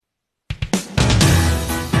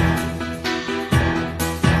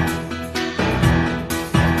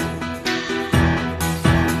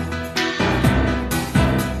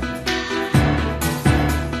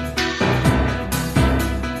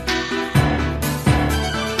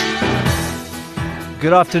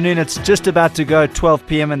Good afternoon. It's just about to go 12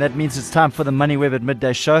 p.m. and that means it's time for the MoneyWeb at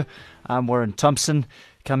Midday show. I'm Warren Thompson.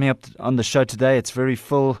 Coming up on the show today, it's very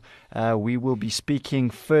full. We will be speaking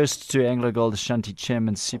first to AngloGold Ashanti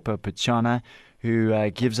Chairman Sipho Pitjana, who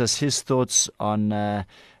gives us his thoughts on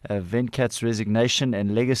Venkat's resignation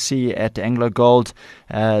and legacy at AngloGold,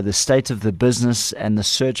 the state of the business and the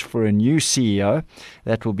search for a new CEO.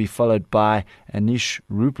 That will be followed by Anish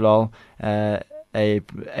Ruplal, a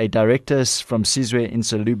director from Sizwe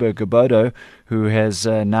Insalubo Gobodo, who has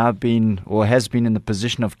now been or has been in the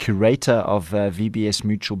position of curator of VBS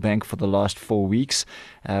Mutual Bank for the last 4 weeks.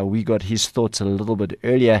 We got his thoughts a little bit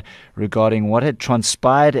earlier regarding what had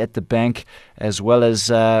transpired at the bank, as well as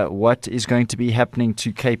what is going to be happening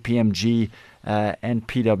to KPMG and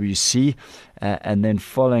PwC. And then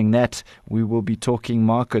following that, we will be talking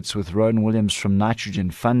markets with Rowan Williams from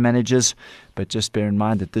Nitrogen Fund Managers. But just bear in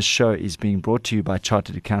mind that this show is being brought to you by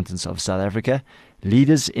Chartered Accountants of South Africa,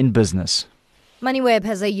 leaders in business. MoneyWeb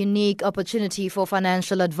has a unique opportunity for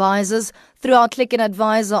financial advisors. Through our Click and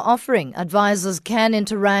Advisor offering, advisors can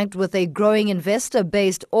interact with a growing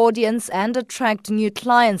investor-based audience and attract new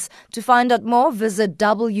clients. To find out more, visit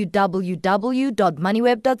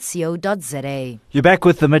www.moneyweb.co.za. You're back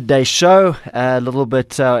with the Midday Show. A little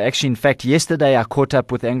bit, actually, in fact, yesterday I caught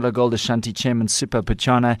up with AngloGold Ashanti Chairman Sipho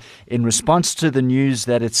Pitjana in response to the news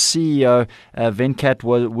that its CEO, Venkat,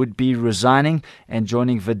 would be resigning and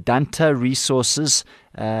joining Vedanta Resources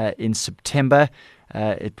in September.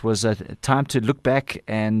 It was a time to look back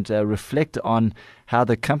and reflect on how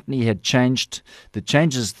the company had changed, the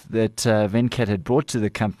changes that Venkat had brought to the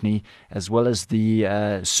company, as well as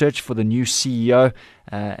the search for the new CEO.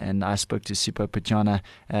 And I spoke to Sipho Pitjana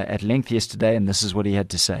at length yesterday, and this is what he had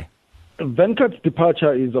to say. Venkat's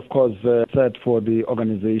departure is, of course, sad for the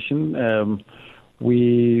organization.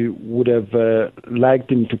 We would have liked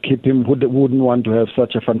him to keep him, wouldn't want to have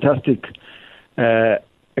such a fantastic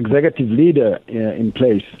executive leader in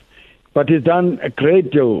place. But he's done a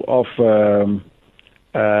great deal of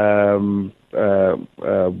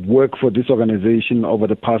work for this organization over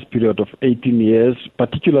the past period of 18 years,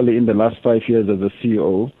 particularly in the last 5 years as a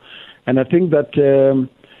CEO. And I think that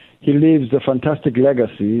he leaves a fantastic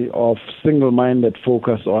legacy of single-minded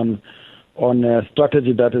focus on a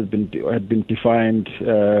strategy that had been defined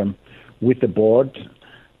with the board,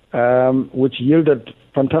 which yielded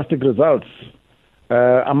fantastic results.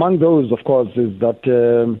 Among those, of course, is that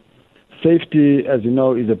safety, as you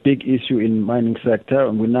know, is a big issue in mining sector.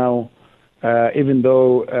 And we now, even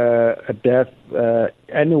though a death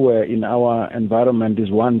anywhere in our environment is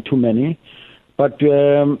one too many, but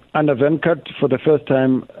under Venkat, for the first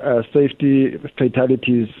time, safety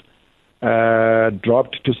fatalities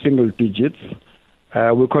dropped to single digits.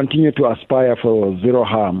 We continue to aspire for zero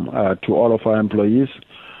harm to all of our employees.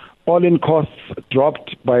 All-in costs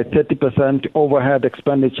dropped by 30%, overhead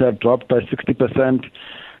expenditure dropped by 60%,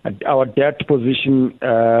 our debt position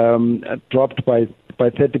dropped by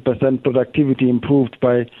 30%, productivity improved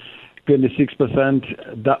by 26%.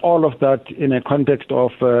 All of that in a context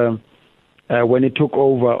of when he took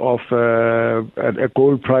over of a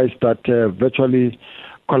gold price that virtually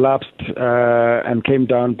collapsed and came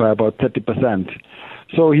down by about 30%.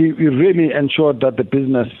 So he really ensured that the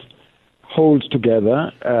business holds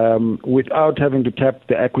together without having to tap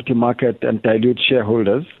the equity market and dilute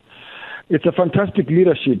shareholders. It's a fantastic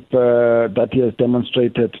leadership that he has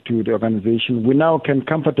demonstrated to the organization. We now can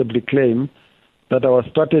comfortably claim that our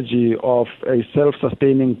strategy of a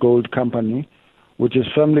self-sustaining gold company, which is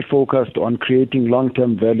firmly focused on creating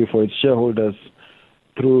long-term value for its shareholders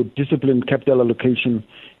through disciplined capital allocation,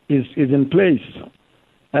 is in place.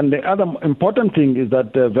 And the other important thing is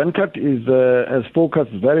that Venkat has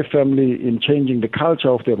focused very firmly in changing the culture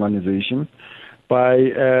of the organization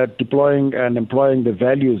by deploying and employing the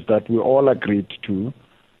values that we all agreed to,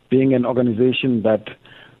 being an organization that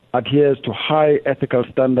adheres to high ethical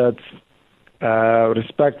standards,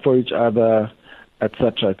 respect for each other,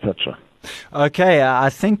 etc., etc. Okay,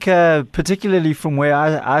 I think particularly from where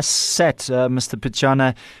I sat, Mr.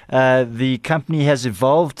 Pitjana, the company has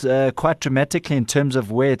evolved quite dramatically in terms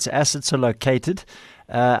of where its assets are located.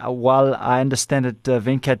 While I understand that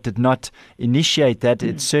Venkat did not initiate that,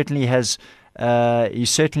 it certainly has. You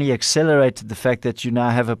certainly accelerated the fact that you now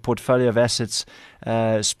have a portfolio of assets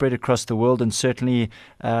spread across the world, and certainly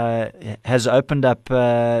has opened up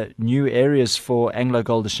new areas for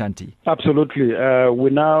AngloGold Ashanti. Absolutely. We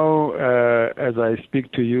now, as I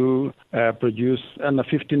speak to you, produce under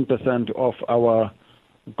 15% of our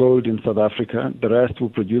gold in South Africa. The rest we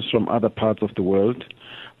produce from other parts of the world.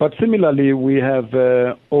 But similarly, we have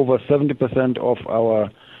over 70% of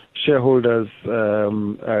our shareholders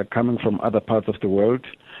coming from other parts of the world.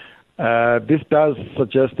 This does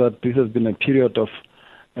suggest that this has been a period of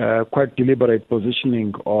quite deliberate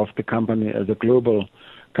positioning of the company as a global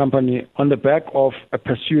company on the back of a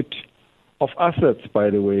pursuit of assets, by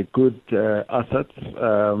the way, good assets,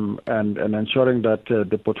 and ensuring that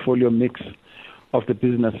the portfolio mix of the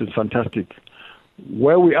business is fantastic.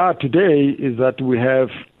 Where we are today is that we have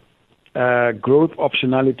growth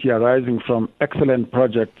optionality arising from excellent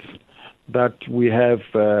projects that we have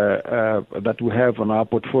on our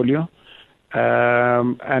portfolio.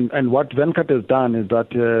 And what Venkat has done is that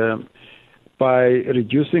by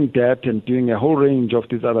reducing debt and doing a whole range of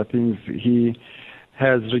these other things, he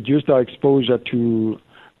has reduced our exposure to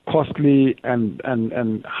costly and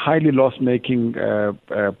highly loss-making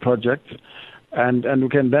projects. And we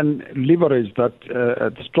can then leverage that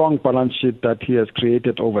strong balance sheet that he has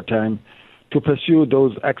created over time to pursue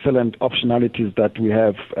those excellent optionalities that we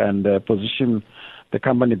have and position the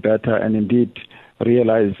company better and indeed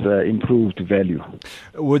realize improved value.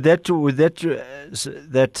 Would that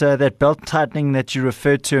belt tightening that you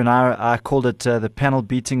referred to, and I called it the panel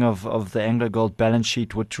beating of the AngloGold balance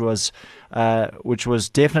sheet, which was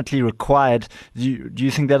definitely required. Do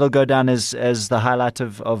you think that'll go down as the highlight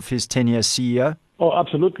of his tenure as CEO? Oh,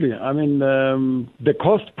 absolutely. I mean, the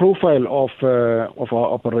cost profile of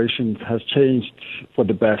our operations has changed for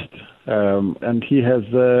the best. And he has,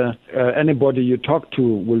 anybody you talk to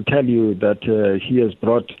will tell you that he has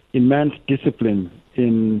brought immense discipline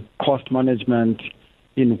in cost management,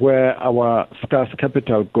 in where our scarce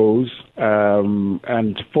capital goes,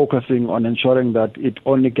 and focusing on ensuring that it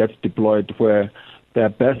only gets deployed where there are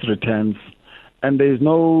best returns. And there is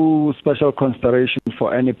no special consideration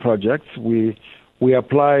for any projects. We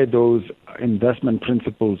apply those investment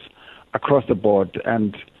principles across the board,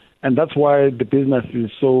 and that's why the business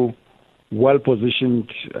is so well positioned,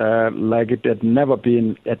 like it had never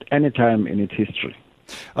been at any time in its history.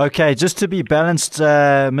 Okay, just to be balanced,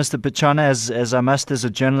 Mr. Pichana, as I must as a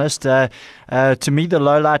journalist, to me the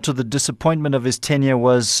lowlight or the disappointment of his tenure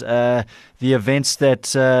was the events that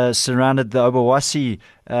surrounded the Obuasi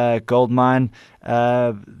gold mine.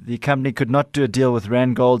 The company could not do a deal with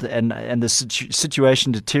Randgold, and the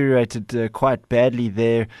situation deteriorated quite badly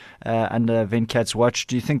there under Venkat's watch.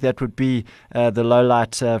 Do you think that would be the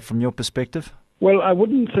lowlight from your perspective? Well, I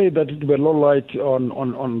wouldn't say that it were low light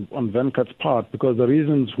on Venkat's part, because the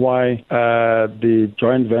reasons why the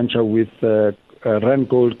joint venture with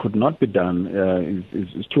Randgold could not be done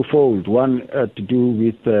is twofold. One, to do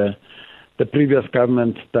with the previous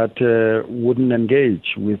government that wouldn't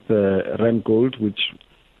engage with Randgold, which,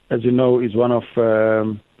 as you know, is one of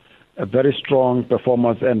a very strong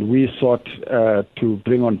performers, and we sought to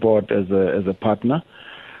bring on board as a partner.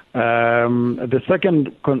 The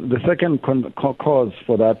second cause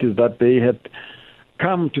for that is that they had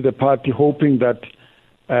come to the party hoping that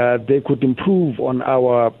they could improve on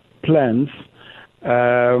our plans,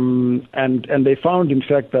 and they found, in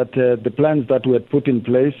fact, that the plans that we had put in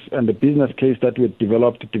place and the business case that we had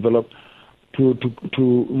developed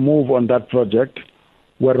to move on that project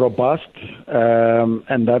were robust,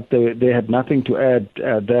 and that they had nothing to add,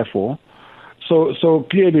 therefore. So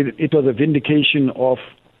clearly it was a vindication of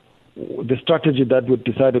the strategy that we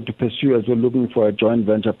decided to pursue as we're looking for a joint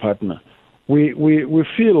venture partner. We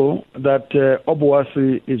feel that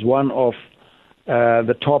Obuasi is one of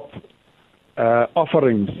the top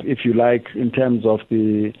offerings, if you like, in terms of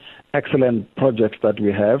the excellent projects that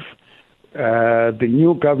we have. The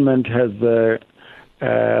new government has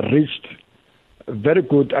reached very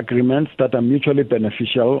good agreements that are mutually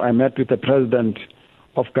beneficial. I met with the president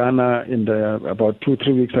of Ghana about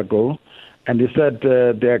 2-3 weeks ago, and he said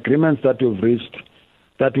the agreements that we've reached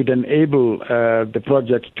that would enable the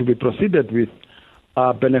project to be proceeded with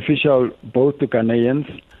are beneficial both to Ghanaians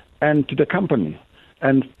and to the company.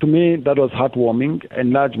 And to me, that was heartwarming.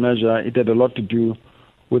 In large measure, it had a lot to do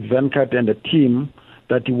with Venkat and the team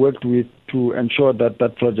that he worked with to ensure that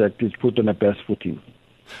that project is put on the best footing.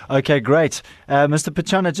 Okay, great. Mr.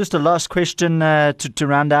 Pichana, just a last question to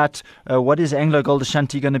round out. What is AngloGold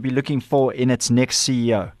Ashanti going to be looking for in its next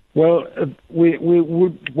CEO? Well,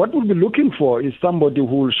 what we'll be looking for is somebody who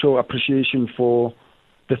will show appreciation for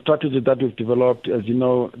the strategy that we've developed, as you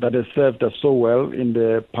know, that has served us so well in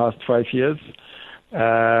the past 5 years,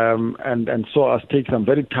 and saw us take some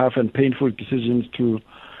very tough and painful decisions to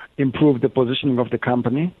improve the positioning of the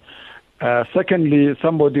company. Secondly,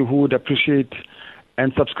 somebody who would appreciate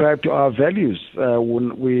and subscribe to our values.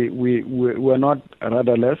 We're not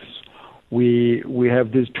rudderless. We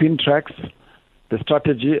have these twin tracks, the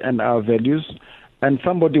strategy and our values, and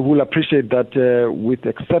somebody who will appreciate that with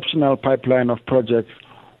exceptional pipeline of projects,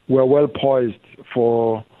 we're well poised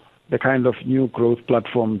for the kind of new growth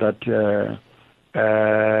platform that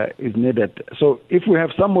is needed. So if we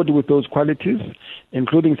have somebody with those qualities,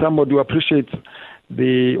 including somebody who appreciates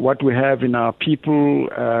what we have in our people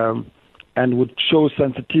and would show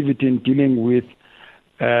sensitivity in dealing with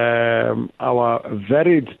our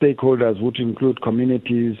varied stakeholders, which include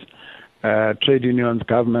communities, trade unions,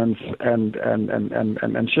 governments, and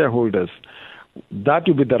shareholders, that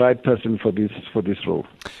would be the right person for this role.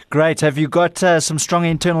 Great. Have you got some strong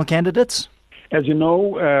internal candidates? As you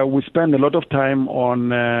know, we spend a lot of time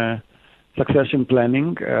on succession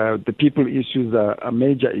planning. The people issues are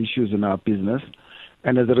major issues in our business.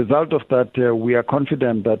 And as a result of that, we are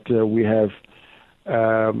confident that we have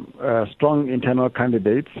strong internal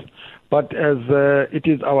candidates. But as it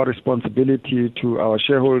is our responsibility to our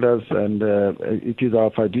shareholders and it is our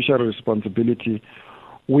fiduciary responsibility,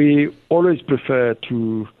 we always prefer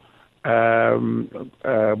to have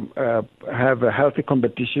a healthy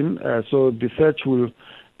competition. So the search will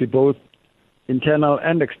be both internal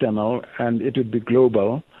and external, and it will be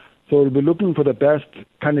global. So we'll be looking for the best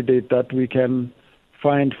candidate that we can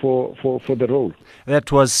find for the role.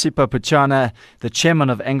 That was Sipho Pitjana, the chairman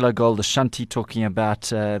of AngloGold Ashanti, talking about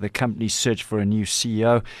the company's search for a new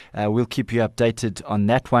CEO. We'll keep you updated on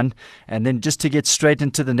that one. And then just to get straight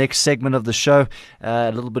into the next segment of the show,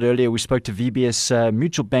 a little bit earlier we spoke to VBS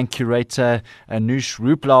Mutual Bank curator Anush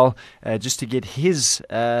Ruplal, just to get his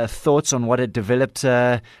thoughts on what had developed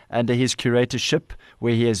under his curatorship,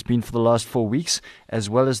 where he has been for the last 4 weeks, as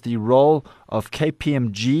well as the role of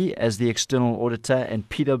KPMG as the external auditor and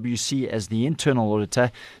PwC as the internal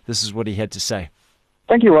auditor. This is what he had to say.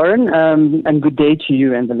 Thank you, Warren, and good day to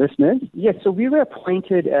you and the listeners. Yes, so we were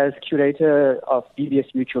appointed as curator of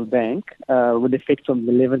VBS Mutual Bank with effect from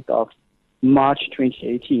the 11th of March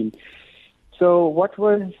 2018. So what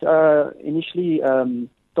was initially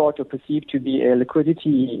thought or perceived to be a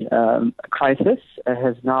liquidity crisis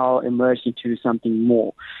has now emerged into something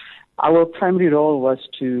more. Our primary role was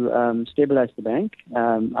to stabilize the bank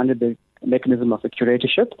under the mechanism of a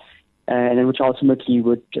curatorship, and which ultimately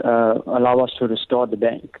would allow us to restore the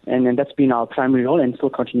bank. And that's been our primary role and still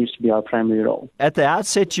continues to be our primary role. At the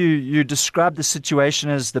outset, you described the situation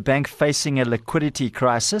as the bank facing a liquidity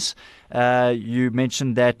crisis. You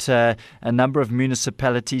mentioned that a number of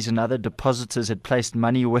municipalities and other depositors had placed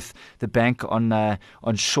money with the bank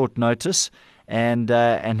on short notice. And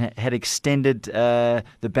had extended,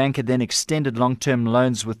 the bank had then extended long-term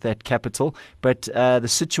loans with that capital. But the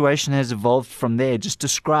situation has evolved from there. Just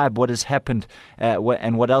describe what has happened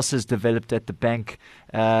and what else has developed at the bank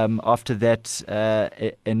after that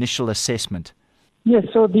initial assessment. Yes,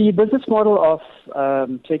 so the business model of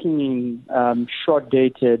taking in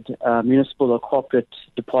short-dated municipal or corporate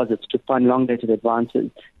deposits to fund long-dated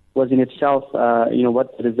advances was in itself,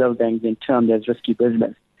 what the Reserve Bank then termed as risky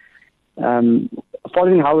business.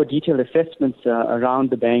 Following our detailed assessments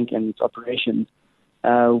around the bank and its operations,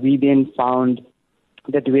 we then found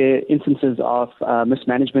that there were instances of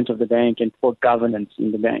mismanagement of the bank and poor governance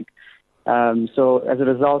in the bank. So as a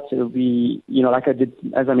result, we,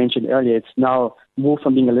 as I mentioned earlier, it's now moved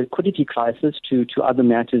from being a liquidity crisis to other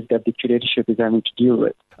matters that the curatorship is having to deal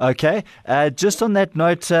with. Okay. Just on that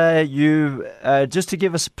note, you just to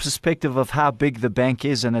give us a perspective of how big the bank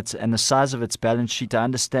is and the size of its balance sheet, I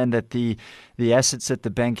understand that the assets that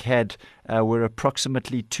the bank had were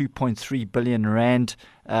approximately 2.3 billion rand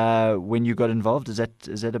when you got involved. Is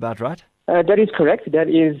that about right? That is correct. That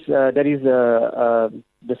is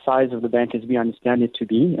the size of the bank as we understand it to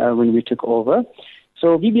be when we took over.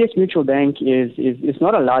 So VBS Mutual Bank is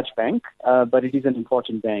not a large bank, but it is an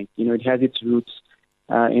important bank. It has its roots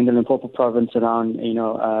in the Limpopo province around,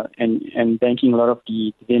 and banking a lot of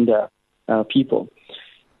the vendor people.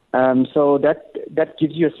 So that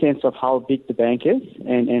gives you a sense of how big the bank is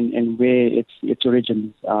and where its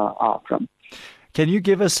origins are from. Can you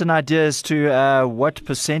give us an idea as to what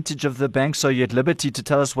percentage of the banks, are you at liberty to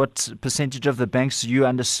tell us what percentage of the banks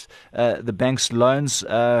the bank's loans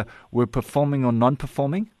were performing or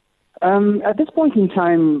non-performing? At this point in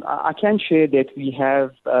time, I can share that we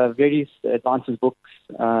have various advances books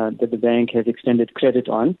that the bank has extended credit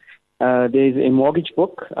on. There's a mortgage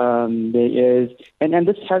book. There is, and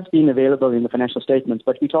this has been available in the financial statements,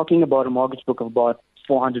 but we're talking about a mortgage book of about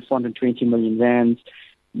 420 million rands.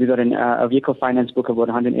 We got a vehicle finance book of about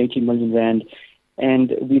 180 million rand.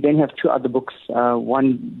 And we then have two other books,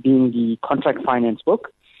 one being the contract finance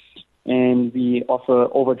book, and we offer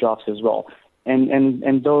overdrafts as well.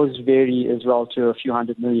 And those vary as well to a few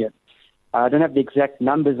hundred million. I don't have the exact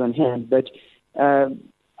numbers on hand, but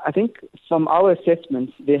I think from our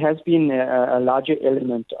assessment, there has been a larger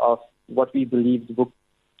element of what we believe the book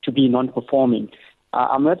to be non-performing.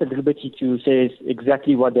 I'm not at liberty to say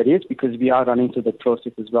exactly what that is because we are running through the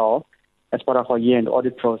process as well as part of our year-end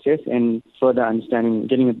audit process and further understanding,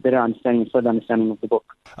 getting a better understanding and further understanding of the book.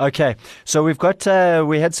 Okay, so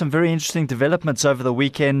we had some very interesting developments over the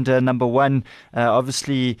weekend. Number one,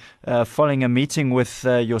 obviously following a meeting with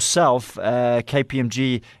yourself,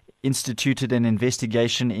 KPMG instituted an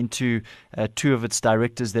investigation into two of its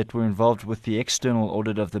directors that were involved with the external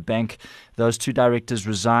audit of the bank. Those two directors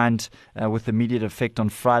resigned with immediate effect on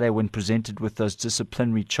Friday when presented with those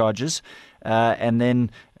disciplinary charges. And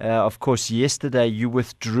then, of course, yesterday you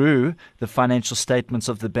withdrew the financial statements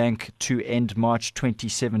of the bank to end March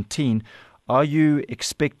 2017. Are you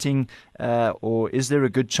expecting or is there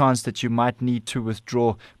a good chance that you might need to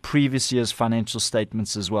withdraw previous year's financial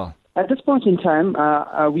statements as well? At this point in time,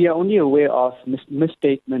 we are only aware of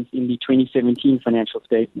misstatements in the 2017 financial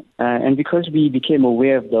statement. And because we became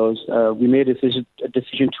aware of those, we made a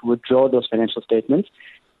decision to withdraw those financial statements.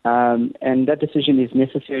 And that decision is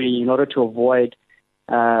necessary in order to avoid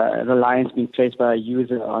reliance being placed by a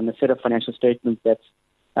user on a set of financial statements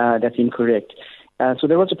that's incorrect. So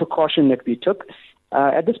there was a precaution that we took.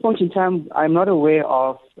 At this point in time, I'm not aware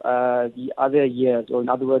of the other years, or in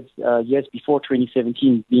other words, years before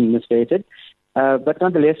 2017 being misstated. But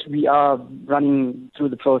nonetheless, we are running through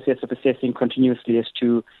the process of assessing continuously as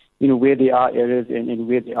to, where there are errors and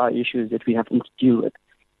where there are issues that we have to deal with.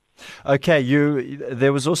 Okay,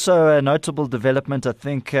 there was also a notable development. I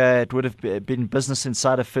think it would have been Business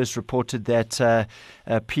Insider first reported that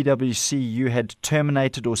PwC, you had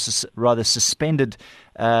terminated or rather suspended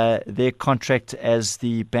their contract as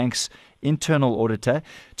the bank's internal auditor.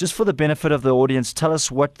 Just for the benefit of the audience, tell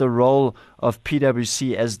us what the role of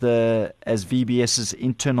PwC as VBS's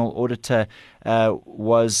internal auditor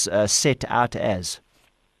was set out as.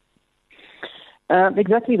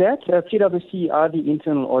 Exactly that. PwC are the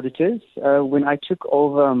internal auditors. When I took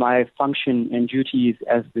over my function and duties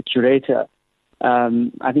as the curator,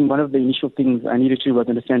 I think one of the initial things I needed to was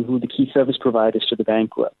understand who the key service providers to the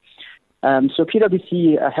bank were. So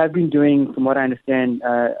PwC have been doing, from what I understand,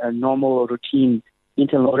 a normal or routine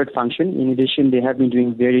internal audit function. In addition, they have been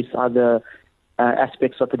doing various other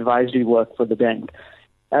aspects of advisory work for the bank.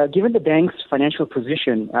 Given the bank's financial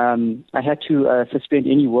position, I had to suspend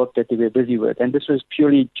any work that they were busy with, and this was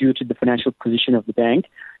purely due to the financial position of the bank.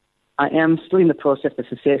 I am still in the process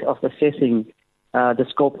of assessing the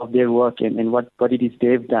scope of their work and what it is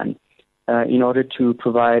they've done in order to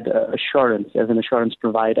provide assurance as an assurance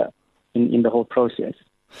provider in the whole process.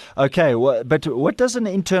 Okay, but what does an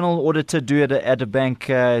internal auditor do at a bank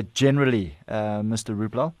generally, Mr.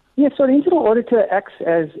 Rooblal? Yes, so the internal auditor acts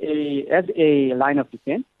as a line of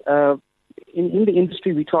defense. In the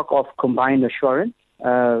industry, we talk of combined assurance,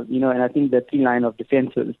 and I think the three line of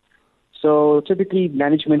defenses. So typically,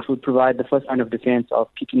 management would provide the first line of defense of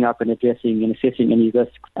picking up and addressing and assessing any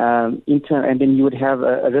risks. And then you would have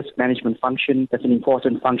a risk management function. That's an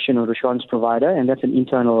important function of the assurance provider, and that's an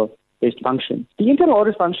internal-based function. The internal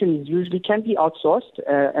audit function can be outsourced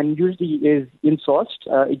and usually is insourced.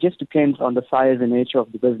 It just depends on the size and nature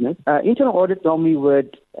of the business. Internal audit normally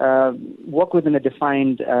would work within a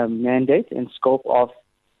defined mandate and scope of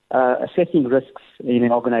assessing risks in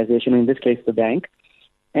an organization, in this case the bank.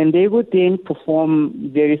 And they would then perform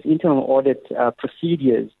various internal audit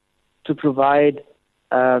procedures to provide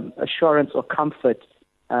assurance or comfort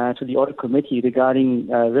to the audit committee regarding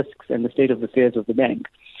risks and the state of affairs of the bank.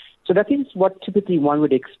 So that is what typically one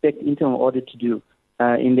would expect internal audit to do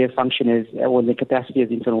in their function or their capacity as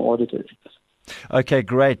internal auditors. Okay,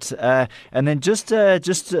 great. And then just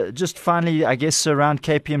finally, I guess around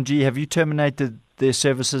KPMG, have you terminated their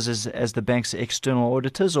services as the bank's external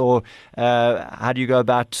auditors, or how do you go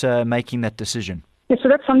about making that decision? Yeah, so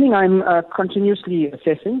that's something I'm continuously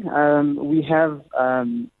assessing. We have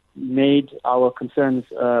made our concerns,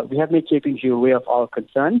 we have made KPMG aware of our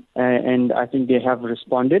concern, and I think they have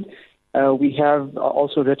responded. We have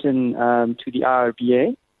also written to the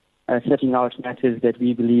IRBA, setting out matters that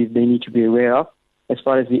we believe they need to be aware of as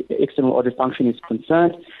far as the external audit function is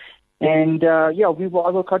concerned. And I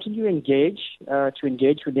will continue to engage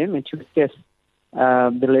with them and to assess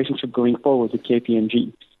the relationship going forward with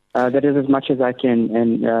KPMG. That is as much as I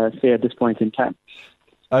can say at this point in time.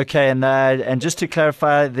 Okay, and just to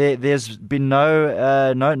clarify, there's been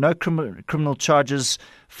no criminal charges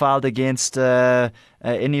filed against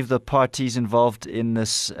any of the parties involved in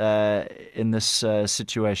this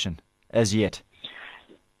situation as yet.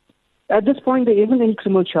 At this point, there isn't any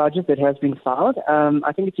criminal charges that has been filed.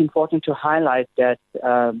 I think it's important to highlight that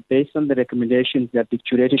based on the recommendations that the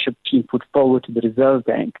curatorship team put forward to the Reserve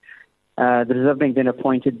Bank then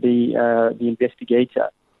appointed the investigator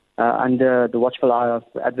under the watchful eye of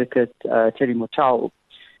Advocate Terry Motau.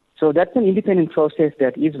 So that's an independent process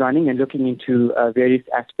that is running and looking into various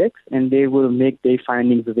aspects, and they will make their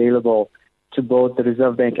findings available to both the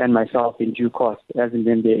Reserve Bank and myself in due course, as and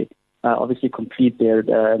when they obviously complete their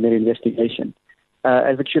investigation.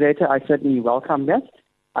 As a curator, I certainly welcome that.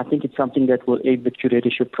 I think it's something that will aid the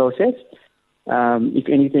curatorship process. If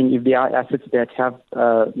anything, if there are assets that have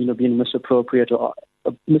been misappropriated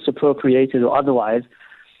or otherwise,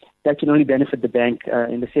 that can only benefit the bank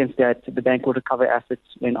in the sense that the bank will recover assets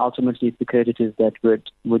and ultimately it's the creditors that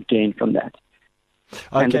would gain from that.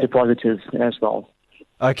 Okay. And the depositors as well.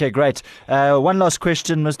 Okay, great. One last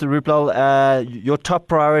question, Mr. Rooplal. Your top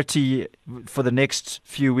priority for the next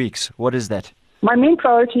few weeks, what is that? My main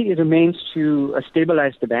priority remains to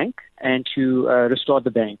stabilize the bank and to restore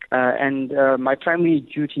the bank. And my primary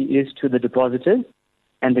duty is to the depositors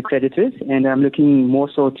and the creditors, and I'm looking more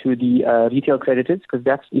so to the retail creditors, because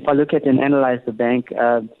that's, if I look at and analyze the bank,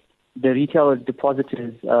 the retail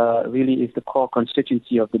depositors really is the core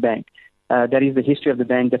constituency of the bank. That is the history of the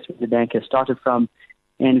bank. That's where the bank has started from.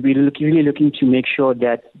 And we're really looking to make sure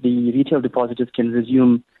that the retail depositors can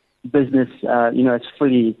resume business, as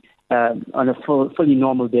fully on a fully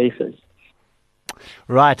normal basis.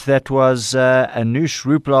 Right. That was Anush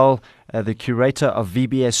Rooplal, the curator of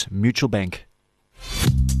VBS Mutual Bank.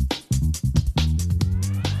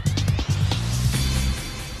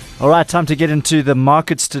 All right, time to get into the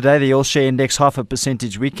markets today. The All-Share Index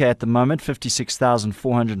 0.5% weaker at the moment,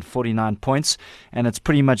 56,449 points. And it's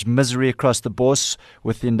pretty much misery across the bourse,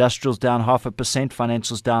 with the industrials down 0.5%,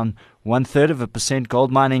 financials down 0.33%,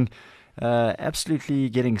 gold mining absolutely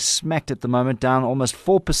getting smacked at the moment, down almost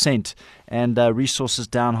 4%, and resources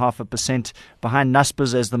down 0.5%. Behind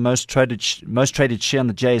Naspers as the most traded share on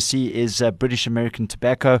the JSE is British American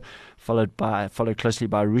Tobacco, followed closely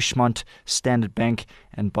by Richemont, Standard Bank,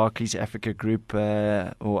 and Barclays Africa Group,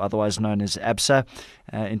 or otherwise known as ABSA.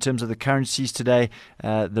 In terms of the currencies today,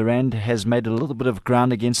 the rand has made a little bit of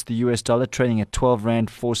ground against the US dollar, trading at 12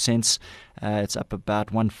 rand 4 cents. It's up about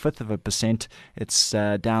 0.1%. It's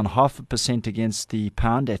down 0.5% against the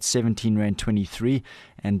pound at 17 rand 23,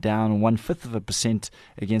 and down 0.1%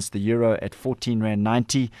 against the euro at 14 rand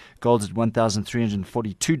 90. Gold's at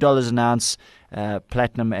 $1,342 an ounce.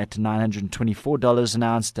 Platinum at $924 an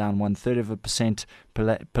ounce, down 0.1%.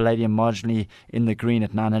 Palladium marginally in the green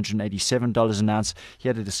at $987 an ounce.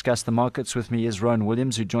 Here to discuss the markets with me is Rowan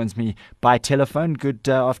Williams, who joins me by telephone. Good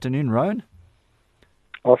afternoon, Rowan.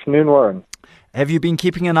 Afternoon, Warren. Have you been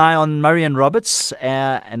keeping an eye on Murray and Roberts?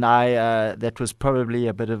 That was probably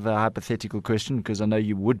a bit of a hypothetical question, because I know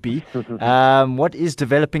you would be. What is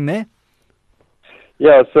developing there?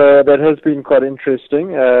 Yeah, so that has been quite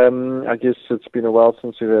interesting. I guess it's been a while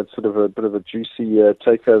since we've had sort of a bit of a juicy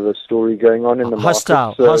takeover story going on in the market.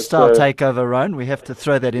 Hostile takeover, Rowan. We have to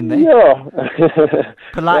throw that in there. Yeah.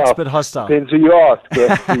 Polite, but hostile. Depends who you ask.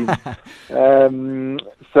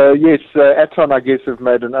 So yes, Aton, I guess, have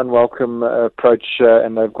made an unwelcome approach,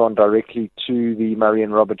 and they've gone directly to the Murray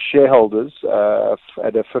and Roberts shareholders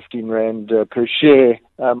at a 15 rand per share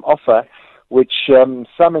offer, which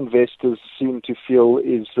some investors seem to feel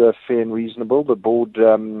is fair and reasonable. The board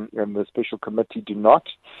and the special committee do not.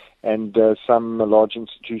 And some large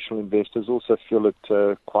institutional investors also feel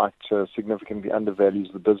it quite significantly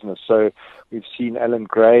undervalues the business. So we've seen Alan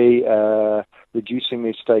Gray reducing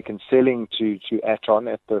their stake and selling to Aton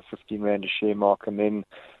at the 15 rand a share mark, and then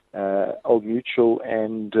Old Mutual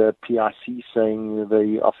and PIC saying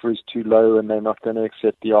the offer is too low and they're not going to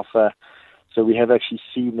accept the offer. So we have actually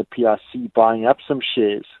seen the PIC buying up some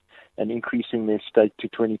shares and increasing their stake to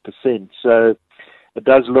 20%. So it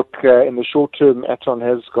does look, in the short term, Aton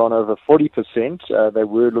has gone over 40%. They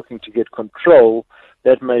were looking to get control.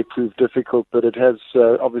 That may prove difficult, but it has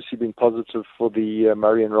obviously been positive for the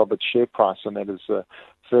Murray and Roberts share price, and that is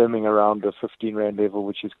firming around the 15 rand level,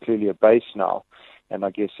 which is clearly a base now, and I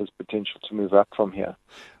guess has potential to move up from here.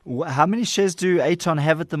 How many shares do Aton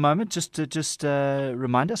have at the moment? Just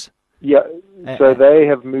remind us. Yeah, so they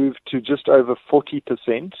have moved to just over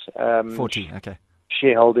 40%. 40, okay.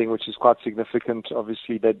 Shareholding, which is quite significant.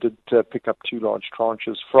 Obviously, they did pick up two large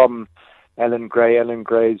tranches from Alan Gray. Alan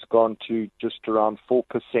Gray's gone to just around 4%.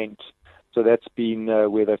 So that's been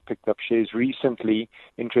where they've picked up shares recently.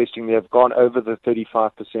 Interestingly, they've gone over the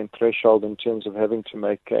 35% threshold in terms of having to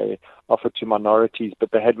make an offer to minorities, but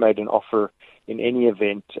they had made an offer in any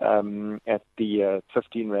event at the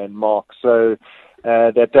 15 rand mark. So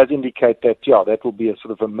that does indicate that, that will be a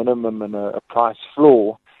sort of a minimum and a price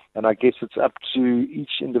floor. And I guess it's up to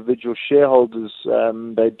each individual shareholders.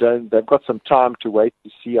 They've got some time to wait to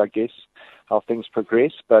see, I guess, things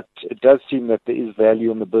progress. But it does seem that there is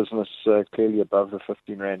value in the business clearly above the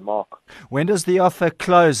 15 Rand mark. When does the offer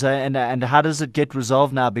close, and how does it get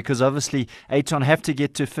resolved now? Because obviously Aton have to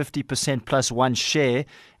get to 50% plus one share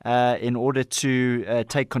in order to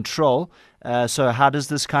take control. So how does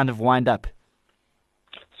this kind of wind up?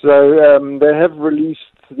 So they have released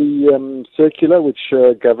the circular which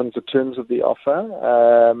governs the terms of the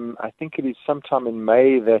offer. I think it is sometime in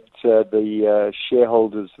May that the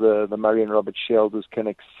shareholders, the Murray and Roberts shareholders, can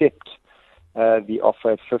accept the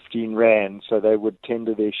offer at 15 Rand. So they would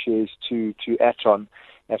tender their shares to Aton.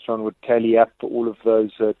 Aton would tally up all of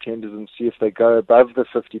those tenders and see if they go above the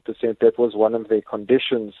 50%. That was one of their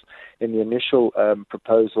conditions in the initial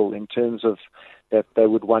proposal, in terms of that they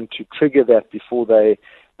would want to trigger that before they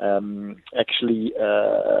actually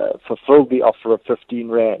fulfilled the offer of 15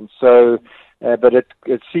 Rand. So, but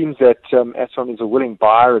it seems that Aton is a willing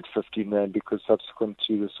buyer at 15 Rand, because subsequent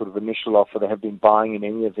to the sort of initial offer, they have been buying in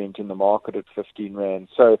any event in the market at 15 Rand.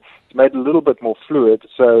 So it's made it a little bit more fluid.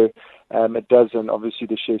 So it does, and obviously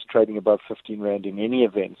the shares trading above 15 Rand in any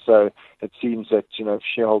event. So it seems that, if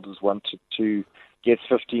shareholders wanted to get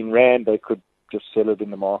 15 Rand, they could just sell it in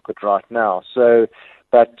the market right now. So,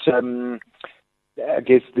 but I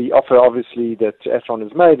guess the offer, obviously, that Aton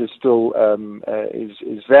has made is still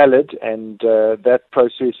is valid, and that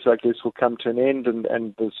process, I guess, will come to an end,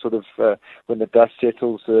 and the sort of when the dust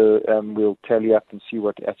settles, we'll tally up and see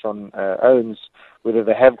what Aton owns, whether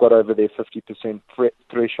they have got over their 50%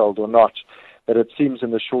 threshold or not. But it seems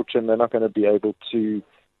in the short term they're not going to be able to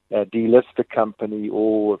delist the company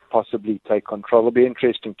or possibly take control. It'll be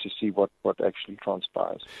interesting to see what actually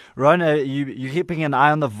transpires. Ron, you keeping an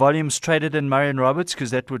eye on the volumes traded in Murray and Roberts,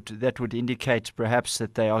 because that would indicate perhaps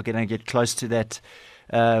that they are going to get close to that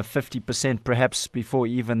 50%, perhaps before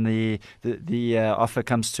even the offer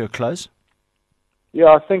comes to a close. Yeah,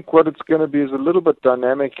 I think what it's going to be is a little bit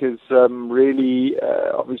dynamic. Is really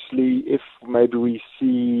obviously if maybe we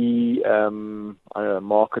see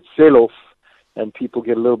market sell-off, and people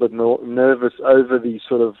get a little bit nervous over the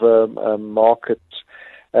sort of market,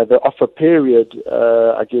 the offer period,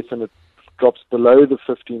 I guess, and it drops below the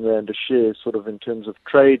 15 Rand a share, sort of in terms of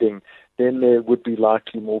trading, then there would be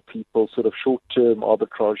likely more people, sort of short-term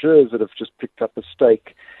arbitrageurs, that have just picked up a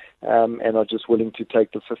stake and are just willing to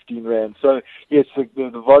take the 15 Rand. So, yes,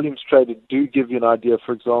 the volumes traded do give you an idea.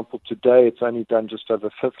 For example, today it's only done just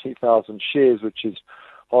over 50,000 shares, which is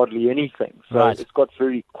hardly anything. So right. It's got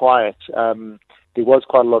very quiet. There was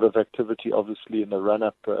quite a lot of activity, obviously, in the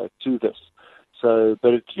run-up to this. So,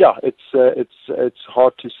 but it's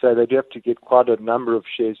hard to say. They do have to get quite a number of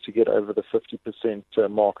shares to get over the 50%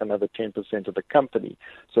 mark, another 10% of the company.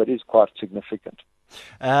 So it is quite significant.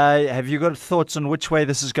 Have you got thoughts on which way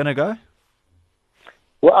this is going to go?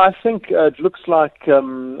 Well, I think it looks like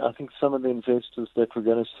I think some of the investors that were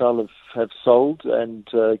going to sell have sold, and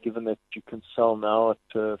given that you can sell now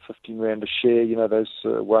at 15 Rand a share, those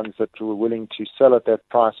ones that were willing to sell at that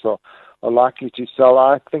price are likely to sell.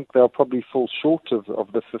 I think they'll probably fall short of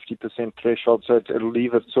the 50% threshold, so it'll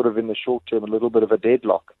leave it sort of in the short term a little bit of a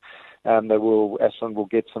deadlock. Aton will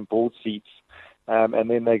get some board seats. And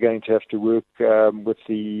then they're going to have to work with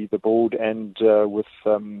the board and with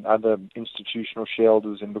other institutional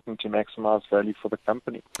shareholders in looking to maximize value for the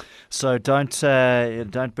company. So don't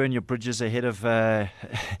burn your bridges ahead of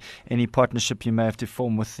any partnership you may have to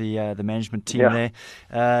form with the management team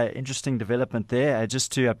there. Interesting development there.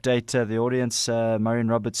 Just to update the audience, Murray and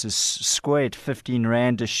Roberts is square at 15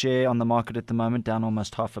 Rand a share on the market at the moment, down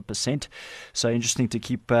almost 0.5%. So interesting to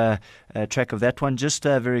keep track of that one. Just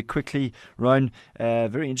very quickly, Ron,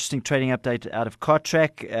 very interesting trading update out of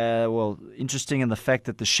Cartrack. Well, interesting in the fact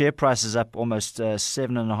that the share price is up almost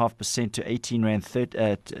 7.5% to 18 Rand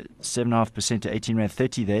 7.5% to 18 Rand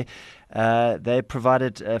 30 there. They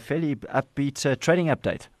provided a fairly upbeat trading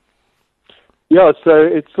update. Yeah, so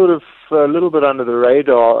it's sort of a little bit under the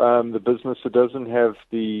radar. The business, it doesn't have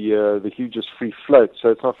the hugest free float, so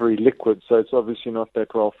it's not very liquid. So it's obviously not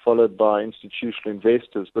that well followed by institutional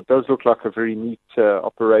investors, but does look like a very neat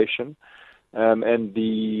operation. And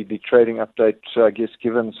the trading update, I guess,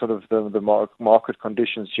 given sort of the market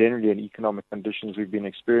conditions generally and economic conditions we've been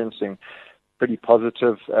experiencing, pretty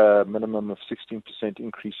positive. Minimum of 16%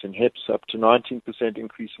 increase in HEPS, up to 19%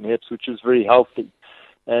 increase in HEPS, which is very healthy.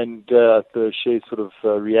 And the shares sort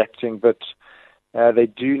of reacting, but they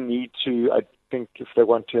do need to. think if they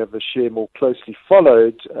want to have the share more closely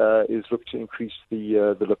followed, is look to increase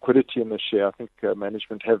the liquidity in the share. I think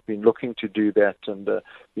management have been looking to do that and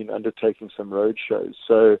been undertaking some road shows.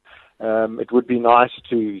 So it would be nice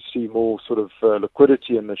to see more sort of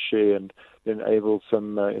liquidity in the share and enable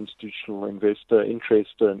some institutional investor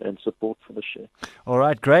interest and support for the share. All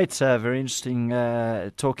right, great. Very interesting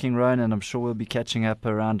talking, Rowan, and I'm sure we'll be catching up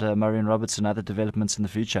around Murray & Roberts and other developments in the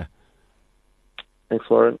future. Thanks,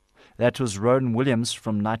 Warren. That was Rowan Williams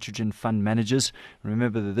from Nitrogen Fund Managers.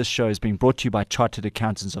 Remember that this show is being brought to you by Chartered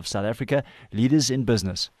Accountants of South Africa, leaders in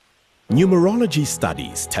business. Numerology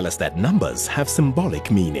studies tell us that numbers have symbolic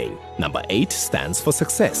meaning. Number 8 stands for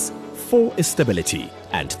success, 4 is stability,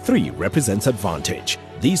 and 3 represents advantage.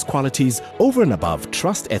 These qualities, over and above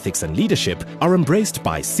trust, ethics, and leadership, are embraced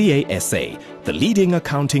by CASA, the leading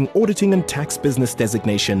accounting, auditing, and tax business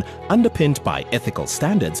designation underpinned by ethical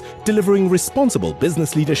standards, delivering responsible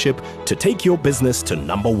business leadership to take your business to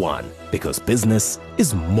number 1. Because business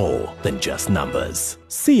is more than just numbers.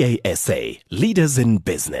 CASA, leaders in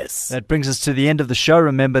business. That brings us to the end of the show.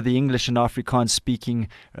 Remember, the English and Afrikaans speaking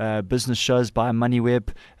business shows by MoneyWeb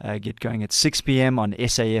get going at 6 p.m. on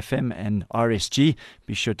SAFM and RSG.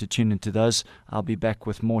 Be sure to tune into those. I'll be back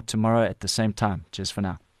with more tomorrow at the same time. Cheers for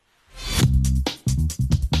now.